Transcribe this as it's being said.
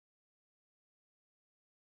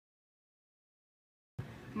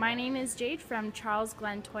My name is Jade from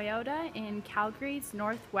Charlesglen Toyota in Calgary's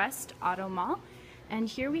Northwest Auto Mall, and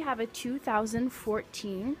here we have a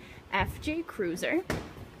 2014 FJ Cruiser,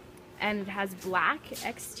 and it has black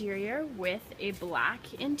exterior with a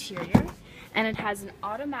black interior, and it has an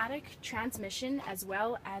automatic transmission as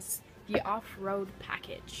well as the off-road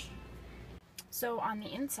package. So on the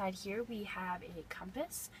inside here we have a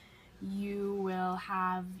compass. You will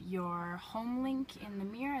have your home link in the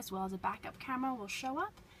mirror as well as a backup camera will show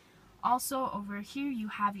up. Also over here you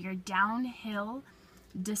have your downhill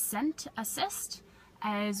descent assist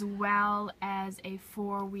as well as a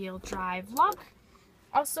four-wheel drive lock.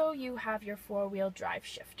 Also you have your four-wheel drive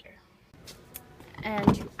shifter.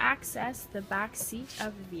 And to access the back seat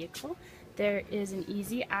of the vehicle, there is an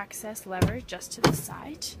easy access lever just to the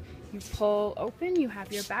side. You pull open, you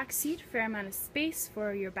have your back seat, fair amount of space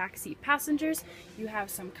for your back seat passengers. You have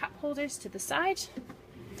some cup holders to the side,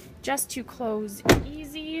 just to close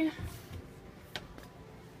easy.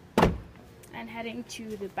 And heading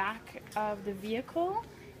to the back of the vehicle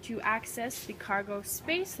to access the cargo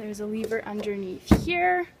space, there's a lever underneath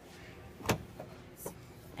here.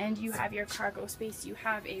 And you have your cargo space. You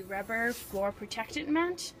have a rubber floor protectant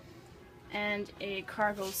mat and a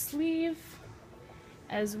cargo sleeve,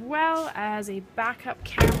 as well as a backup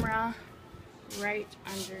camera right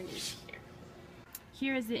underneath here.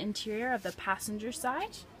 Here is the interior of the passenger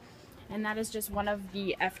side, and that is just one of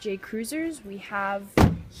the FJ Cruisers we have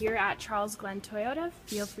here at Charlesglen Toyota.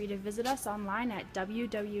 Feel free to visit us online at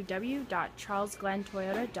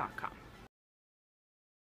www.charlesglentoyota.com.